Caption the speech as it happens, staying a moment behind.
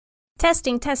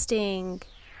Testing, testing.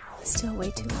 Still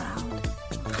way too loud.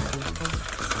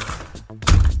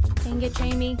 Dang it,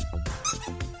 Jamie.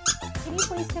 Can you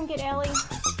please come get Ellie?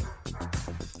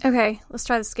 Okay, let's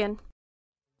try this again.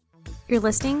 You're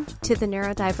listening to The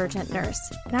Neurodivergent Nurse,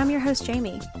 and I'm your host,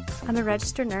 Jamie. I'm a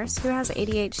registered nurse who has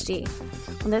ADHD.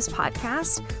 On this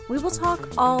podcast, we will talk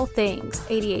all things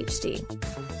ADHD.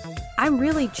 I'm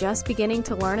really just beginning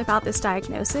to learn about this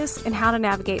diagnosis and how to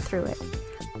navigate through it.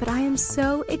 But I am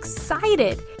so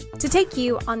excited to take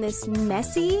you on this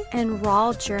messy and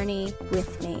raw journey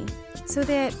with me so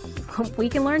that we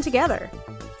can learn together.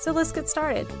 So let's get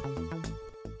started.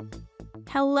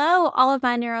 Hello, all of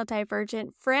my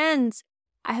neurodivergent friends.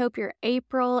 I hope your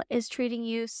April is treating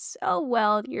you so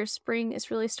well. Your spring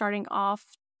is really starting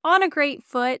off on a great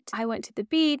foot. I went to the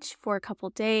beach for a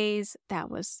couple days. That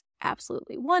was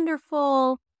absolutely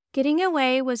wonderful. Getting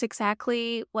away was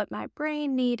exactly what my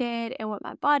brain needed and what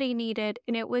my body needed,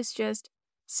 and it was just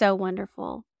so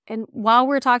wonderful. And while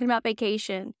we're talking about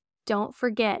vacation, don't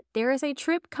forget there is a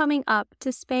trip coming up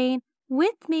to Spain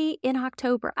with me in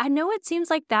October. I know it seems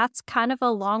like that's kind of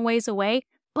a long ways away,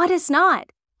 but it's not.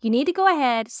 You need to go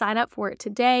ahead, sign up for it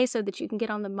today so that you can get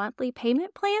on the monthly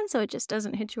payment plan so it just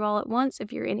doesn't hit you all at once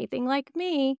if you're anything like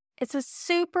me. It's a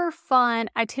super fun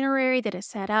itinerary that is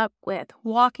set up with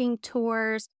walking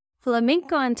tours,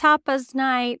 flamenco and tapas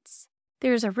nights.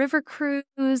 There's a river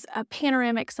cruise, a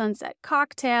panoramic sunset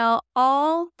cocktail,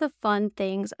 all the fun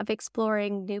things of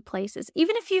exploring new places.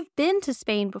 Even if you've been to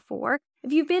Spain before,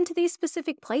 if you've been to these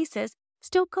specific places,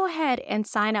 still go ahead and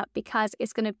sign up because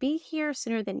it's going to be here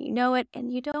sooner than you know it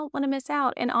and you don't want to miss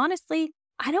out. And honestly,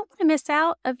 I don't want to miss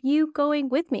out of you going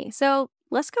with me. So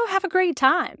let's go have a great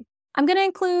time. I'm going to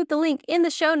include the link in the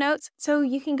show notes so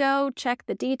you can go check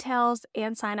the details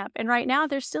and sign up. And right now,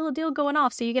 there's still a deal going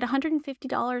off, so you get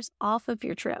 $150 off of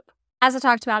your trip. As I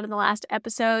talked about in the last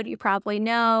episode, you probably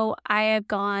know I have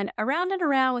gone around and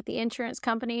around with the insurance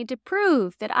company to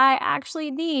prove that I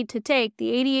actually need to take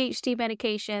the ADHD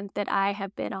medication that I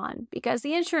have been on because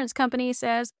the insurance company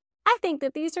says, I think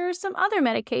that these are some other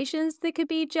medications that could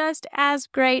be just as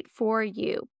great for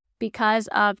you. Because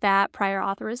of that prior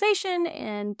authorization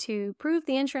and to prove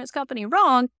the insurance company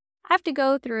wrong, I have to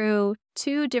go through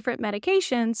 2 different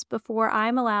medications before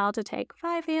I'm allowed to take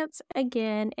Vyvanse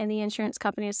again. And the insurance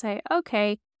company will say,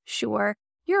 okay, sure,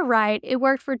 you're right. It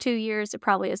worked for 2 years. It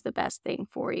probably is the best thing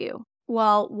for you.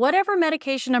 Well, whatever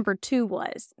medication number 2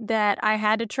 was that I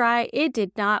had to try, it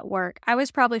did not work. I was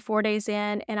probably 4 days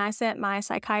in and I sent my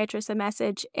psychiatrist a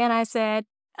message and I said,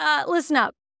 listen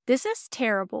up, this is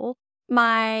terrible.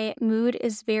 My mood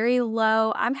is very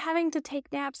low. I'm having to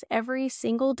take naps every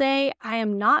single day. I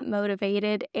am not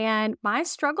motivated and my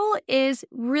struggle is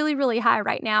really, really high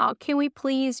right now. Can we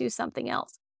please do something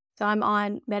else? So I'm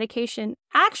on medication,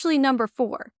 actually number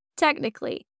 4,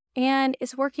 technically, and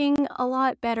it's working a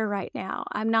lot better right now.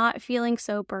 I'm not feeling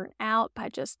so burnt out by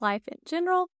just life in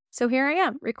general. So here I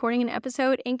am recording an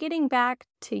episode and getting back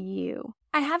to you.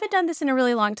 I haven't done this in a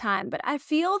really long time, but I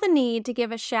feel the need to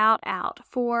give a shout out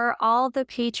for all the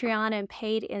Patreon and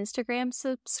paid Instagram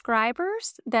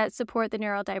subscribers that support the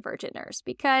Neurodivergent Nurse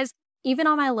because even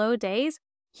on my low days,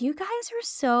 you guys are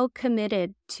so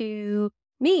committed to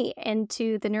me and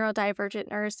to the Neurodivergent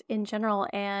Nurse in general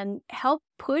and help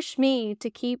push me to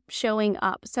keep showing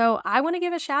up. So I want to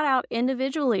give a shout out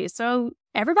individually. So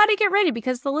everybody get ready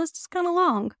because the list is kind of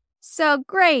long. So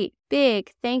great,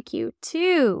 big thank you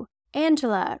to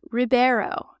Angela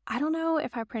Ribeiro. I don't know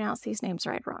if I pronounced these names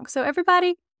right or wrong. So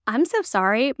everybody, I'm so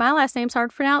sorry. My last name's hard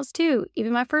to pronounce too.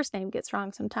 Even my first name gets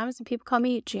wrong sometimes and people call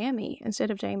me Jamie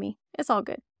instead of Jamie. It's all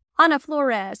good. Anna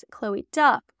Flores, Chloe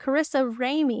Duff, Carissa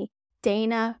Ramey,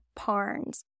 Dana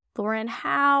Parnes, Lauren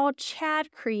Howe,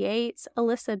 Chad Creates,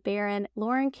 Alyssa Barron,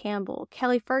 Lauren Campbell,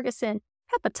 Kelly Ferguson,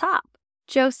 Peppa Top,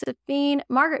 Josephine,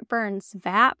 Margaret Burns,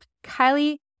 Vap,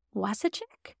 Kylie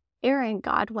Wasachik, Aaron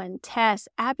Godwin, Tess,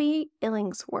 Abby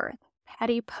Illingsworth,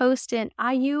 Patty Poston,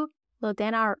 Ayu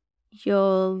Lodena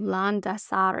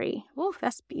Yolandasari. Oh,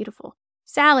 that's beautiful.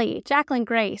 Sally, Jacqueline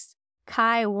Grace,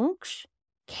 Kai Wunksch,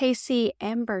 Casey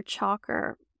Amber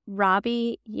Chalker,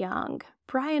 Robbie Young,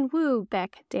 Brian Wu,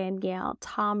 Beck Danielle,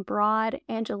 Tom Broad,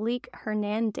 Angelique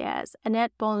Hernandez,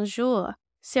 Annette Bonjour,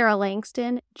 Sarah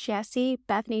Langston, Jesse,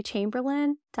 Bethany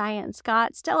Chamberlain, Diane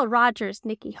Scott, Stella Rogers,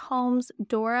 Nikki Holmes,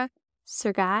 Dora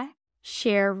Sergai,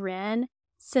 Cher Wren,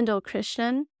 Sindel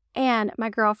Krishnan, and my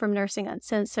girl from Nursing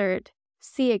Uncensored,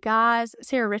 Sia Gaz,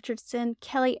 Sarah Richardson,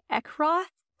 Kelly Eckroth,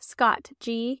 Scott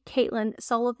G., Caitlin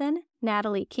Sullivan,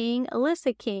 Natalie King,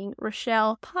 Alyssa King,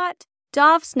 Rochelle Pott,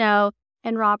 Dov Snow,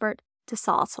 and Robert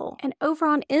DeSaltel. And over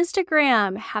on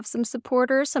Instagram, have some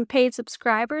supporters, some paid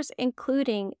subscribers,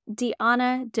 including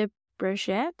Deanna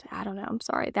DeBridget. I don't know. I'm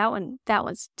sorry. That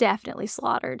one's definitely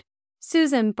slaughtered.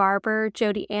 Susan Barber,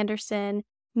 Jody Anderson,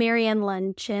 Marianne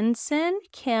Lund Jensen,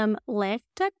 Kim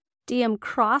Lechtuk, DM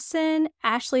Crossan,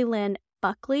 Ashley Lynn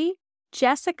Buckley,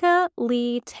 Jessica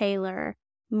Lee Taylor,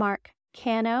 Mark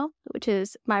Cano, which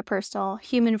is my personal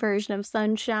human version of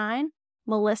sunshine,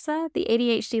 Melissa, the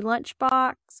ADHD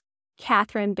Lunchbox,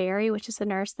 Catherine Berry, which is a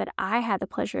nurse that I had the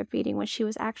pleasure of meeting when she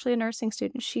was actually a nursing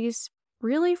student. She's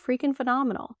really freaking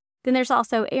phenomenal. Then there's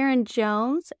also Aaron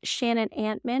Jones, Shannon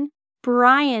Antman,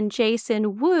 Brian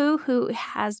Jason Wu, who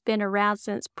has been around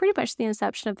since pretty much the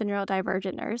inception of the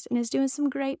Neurodivergent Nurse and is doing some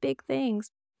great big things,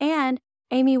 and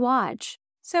Amy Watch.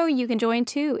 So you can join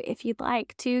too if you'd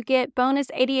like to get bonus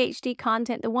ADHD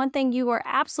content. The one thing you are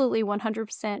absolutely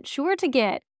 100% sure to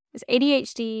get is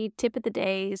ADHD tip of the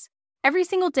days every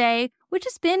single day, which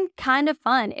has been kind of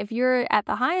fun. If you're at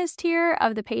the highest tier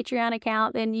of the Patreon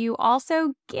account, then you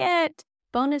also get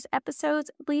bonus episodes,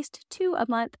 at least 2 a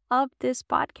month of this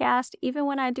podcast, even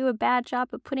when I do a bad job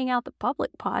of putting out the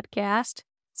public podcast.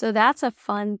 So that's a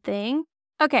fun thing.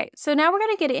 Okay, so now we're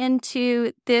going to get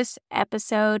into this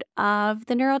episode of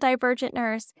The Neurodivergent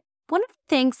Nurse. One of the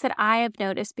things that I have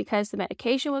noticed, because the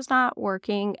medication was not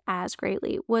working as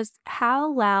greatly, was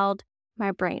how loud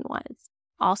my brain was.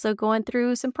 Also going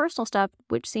through some personal stuff,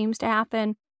 which seems to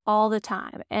happen all the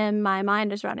time. And my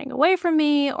mind is running away from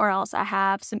me, or else I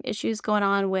have some issues going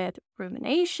on with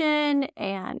rumination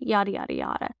and yada, yada,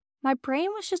 yada. My brain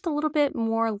was just a little bit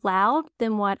more loud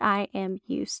than what I am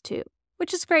used to,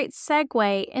 which is a great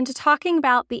segue into talking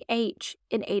about the H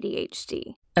in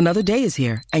ADHD. Another day is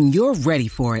here, and you're ready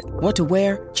for it. What to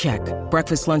wear? Check.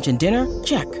 Breakfast, lunch, and dinner?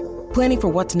 Check. Planning for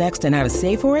what's next and how to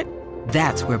save for it?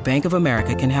 That's where Bank of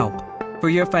America can help. For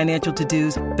your financial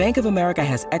to-dos, Bank of America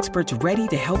has experts ready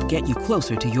to help get you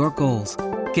closer to your goals.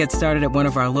 Get started at one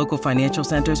of our local financial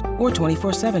centers or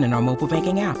 24/7 in our mobile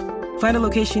banking app. Find a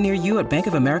location near you at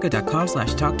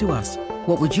bankofamerica.com/talktous.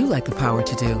 What would you like the power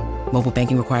to do? Mobile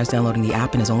banking requires downloading the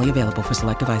app and is only available for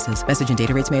select devices. Message and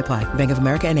data rates may apply. Bank of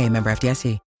America N.A., member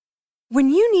FDIC. When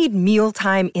you need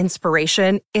mealtime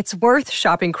inspiration, it's worth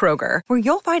shopping Kroger, where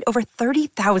you'll find over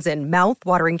 30,000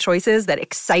 mouth-watering choices that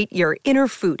excite your inner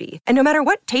foodie. And no matter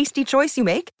what tasty choice you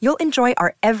make, you'll enjoy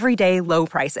our everyday low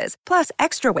prices, plus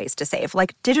extra ways to save,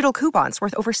 like digital coupons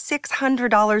worth over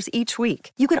 $600 each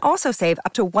week. You can also save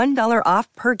up to $1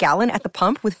 off per gallon at the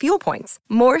pump with fuel points.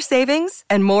 More savings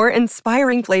and more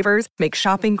inspiring flavors make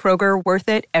shopping Kroger worth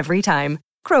it every time.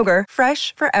 Kroger,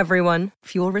 fresh for everyone.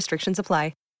 Fuel restrictions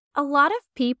apply. A lot of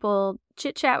people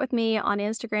chit-chat with me on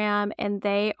Instagram, and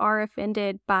they are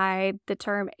offended by the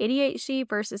term ADHD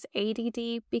versus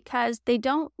ADD because they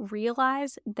don't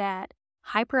realize that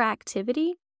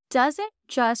hyperactivity doesn't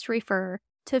just refer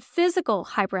to physical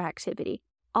hyperactivity.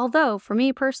 Although, for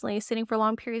me personally, sitting for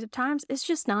long periods of times is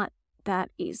just not that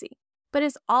easy. But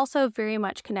it's also very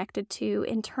much connected to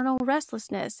internal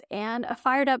restlessness and a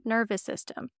fired-up nervous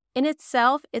system. In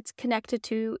itself, it's connected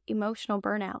to emotional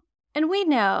burnout. And we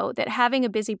know that having a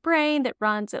busy brain that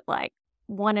runs at like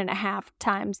 1.5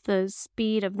 times the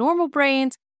speed of normal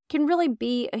brains can really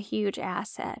be a huge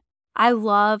asset. I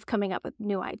love coming up with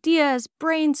new ideas,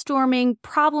 brainstorming,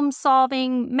 problem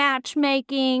solving,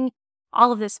 matchmaking,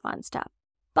 all of this fun stuff.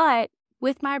 But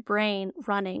with my brain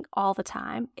running all the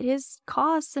time, it has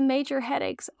caused some major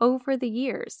headaches over the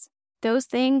years. Those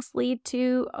things lead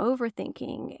to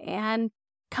overthinking and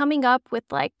coming up with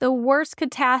like the worst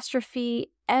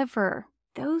catastrophe ever.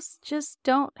 Those just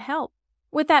don't help.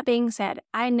 With that being said,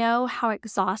 I know how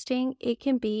exhausting it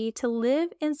can be to live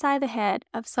inside the head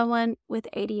of someone with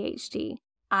ADHD.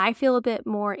 I feel a bit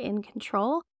more in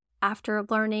control after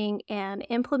learning and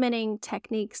implementing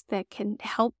techniques that can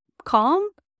help calm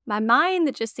my mind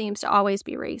that just seems to always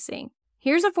be racing.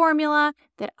 Here's a formula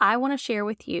that I want to share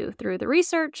with you through the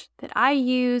research that I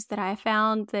use, that I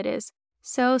found that is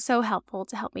so helpful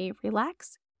to help me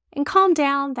relax and calm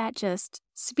down that just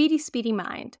speedy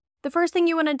mind. The first thing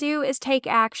you want to do is take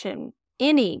action,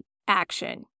 any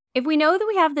action. If we know that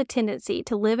we have the tendency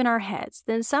to live in our heads,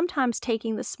 then sometimes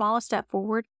taking the smallest step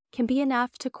forward can be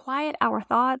enough to quiet our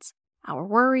thoughts, our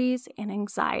worries, and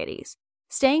anxieties.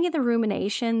 Staying in the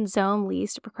rumination zone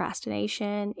leads to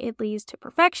procrastination. It leads to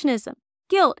perfectionism,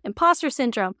 guilt, imposter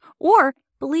syndrome, or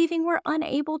believing we're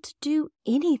unable to do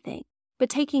anything. But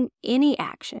taking any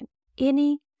action,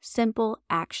 any simple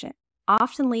action,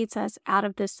 often leads us out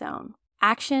of this zone.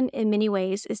 Action, in many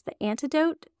ways, is the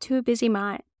antidote to a busy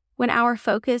mind. When our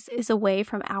focus is away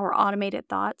from our automated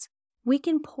thoughts, we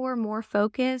can pour more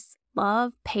focus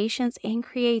love, patience, and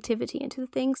creativity into the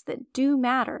things that do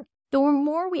matter. The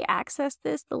more we access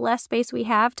this, the less space we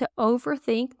have to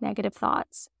overthink negative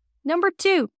thoughts. Number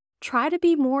 2, try to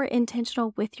be more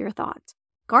intentional with your thoughts.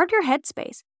 Guard your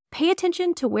headspace. Pay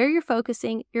attention to where you're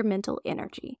focusing your mental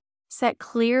energy. Set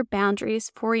clear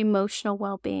boundaries for emotional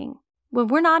well-being. When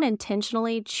we're not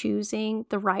intentionally choosing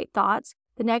the right thoughts,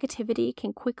 the negativity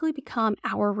can quickly become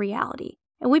our reality,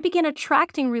 and we begin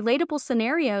attracting relatable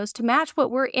scenarios to match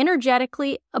what we're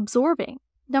energetically absorbing.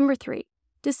 Number 3,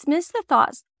 dismiss the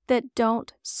thoughts that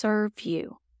don't serve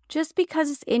you. Just because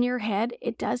it's in your head,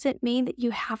 it doesn't mean that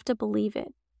you have to believe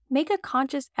it. Make a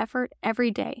conscious effort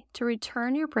every day to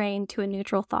return your brain to a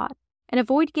neutral thought and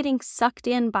avoid getting sucked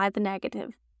in by the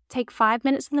negative. Take 5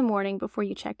 minutes in the morning before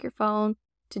you check your phone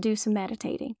to do some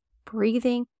meditating,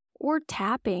 breathing, or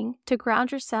tapping to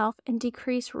ground yourself and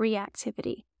decrease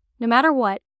reactivity. No matter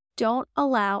what, don't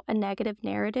allow a negative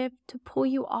narrative to pull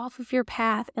you off of your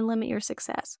path and limit your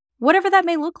success, whatever that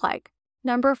may look like.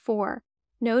 Number 4,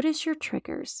 notice your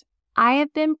triggers. I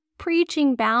have been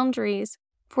preaching boundaries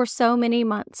for so many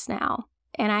months now,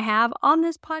 and I have on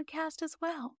this podcast as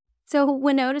well. So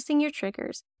when noticing your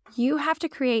triggers, you have to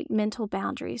create mental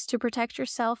boundaries to protect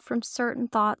yourself from certain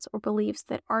thoughts or beliefs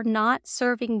that are not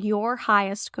serving your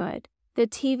highest good. The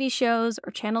TV shows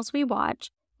or channels we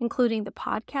watch, including the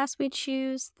podcasts we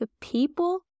choose, the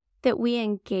people that we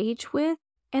engage with,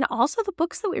 and also the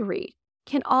books that we read,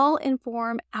 can all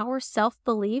inform our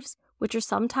self-beliefs, which are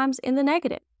sometimes in the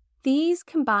negative. These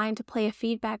combine to play a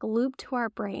feedback loop to our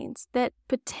brains that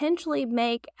potentially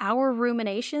make our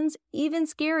ruminations even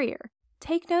scarier.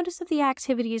 Take notice of the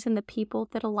activities and the people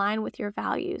that align with your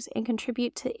values and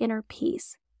contribute to inner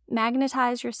peace.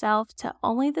 Magnetize yourself to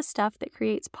only the stuff that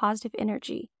creates positive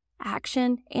energy,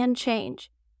 action, and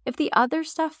change. If the other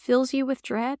stuff fills you with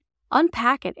dread,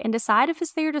 unpack it and decide if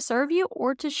it's there to serve you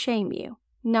or to shame you.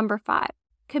 Number 5,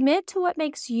 commit to what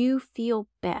makes you feel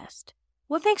best.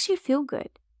 What makes you feel good?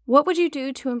 What would you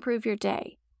do to improve your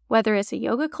day? Whether it's a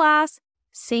yoga class,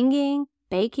 singing,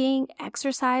 baking,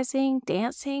 exercising,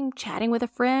 dancing, chatting with a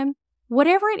friend,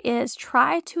 whatever it is,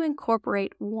 try to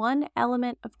incorporate one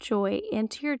element of joy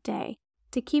into your day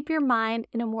to keep your mind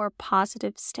in a more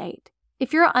positive state.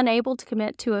 If you're unable to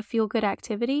commit to a feel-good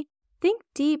activity, think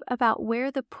deep about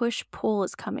where the push-pull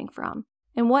is coming from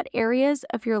and what areas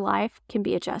of your life can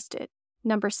be adjusted.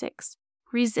 Number 6,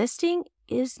 resisting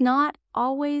is not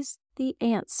always the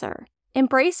answer.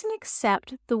 Embrace and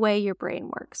accept the way your brain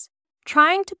works.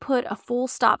 Trying to put a full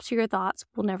stop to your thoughts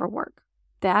will never work.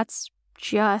 That's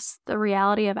just the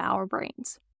reality of our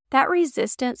brains. That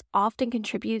resistance often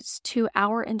contributes to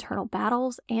our internal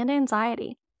battles and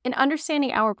anxiety. In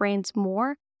understanding our brains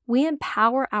more, we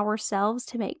empower ourselves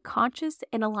to make conscious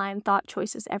and aligned thought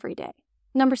choices every day.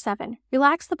 Number 7,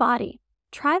 relax the body.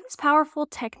 Try this powerful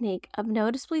technique of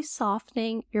noticeably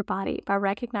softening your body by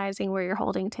recognizing where you're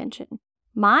holding tension.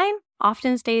 Mine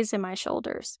often stays in my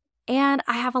shoulders, and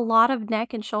I have a lot of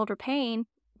neck and shoulder pain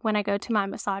when I go to my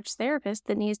massage therapist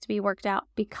that needs to be worked out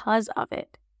because of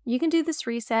it. You can do this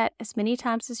reset as many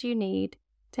times as you need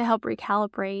to help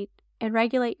recalibrate and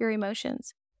regulate your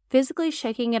emotions. Physically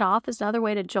shaking it off is another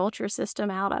way to jolt your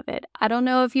system out of it. I don't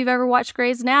know if you've ever watched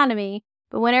Grey's Anatomy,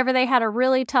 but whenever they had a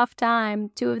really tough time,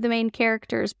 2 of the main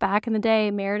characters back in the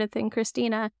day, Meredith and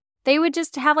Christina, they would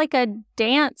just have like a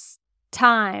dance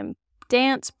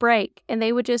break, and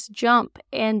they would just jump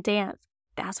and dance.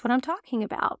 That's what I'm talking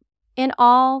about. In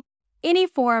all, any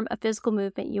form of physical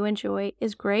movement you enjoy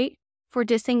is great for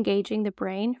disengaging the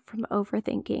brain from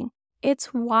overthinking.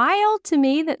 It's wild to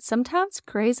me that sometimes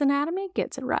Grey's Anatomy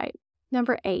gets it right.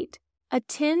 Number 8,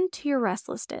 attend to your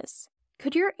restlessness.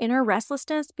 Could your inner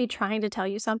restlessness be trying to tell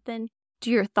you something?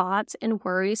 Do your thoughts and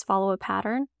worries follow a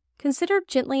pattern? Consider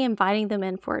gently inviting them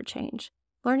in for a change.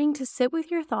 Learning to sit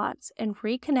with your thoughts and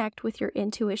reconnect with your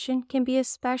intuition can be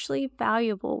especially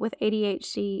valuable with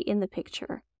ADHD in the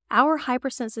picture. Our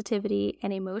hypersensitivity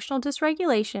and emotional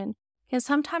dysregulation can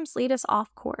sometimes lead us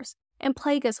off course and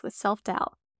plague us with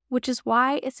self-doubt, which is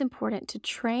why it's important to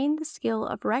train the skill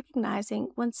of recognizing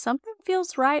when something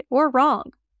feels right or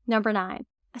wrong. Number 9,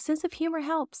 a sense of humor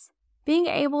helps. Being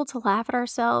able to laugh at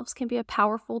ourselves can be a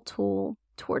powerful tool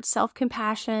towards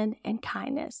self-compassion and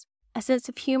kindness. A sense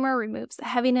of humor removes the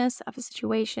heaviness of a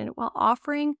situation while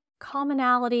offering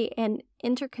commonality and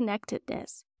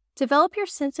interconnectedness. Develop your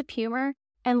sense of humor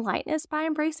and lightness by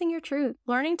embracing your truth,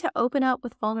 learning to open up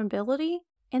with vulnerability,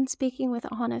 and speaking with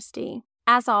honesty.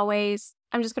 As always,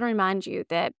 I'm just going to remind you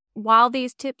that while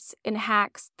these tips and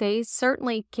hacks, they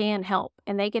certainly can help,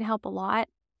 and they can help a lot,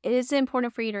 it is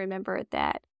important for you to remember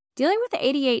that Dealing with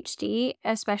ADHD,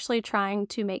 especially trying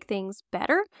to make things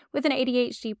better with an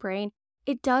ADHD brain,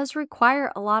 it does require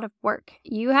a lot of work.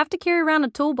 You have to carry around a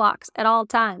toolbox at all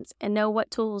times and know what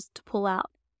tools to pull out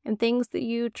and things that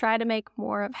you try to make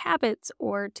more of habits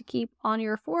or to keep on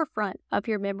your forefront of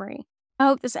your memory. I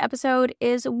hope this episode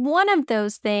is one of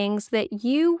those things that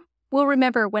you will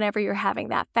remember whenever you're having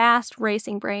that fast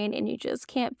racing brain and you just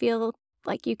can't feel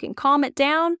like you can calm it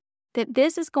down, that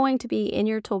this is going to be in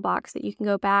your toolbox that you can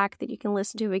go back, that you can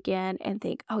listen to again and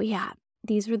think, oh yeah,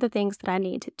 these are the things that I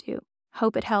need to do.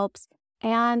 Hope it helps.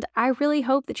 And I really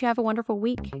hope that you have a wonderful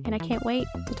week, and I can't wait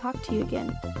to talk to you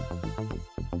again.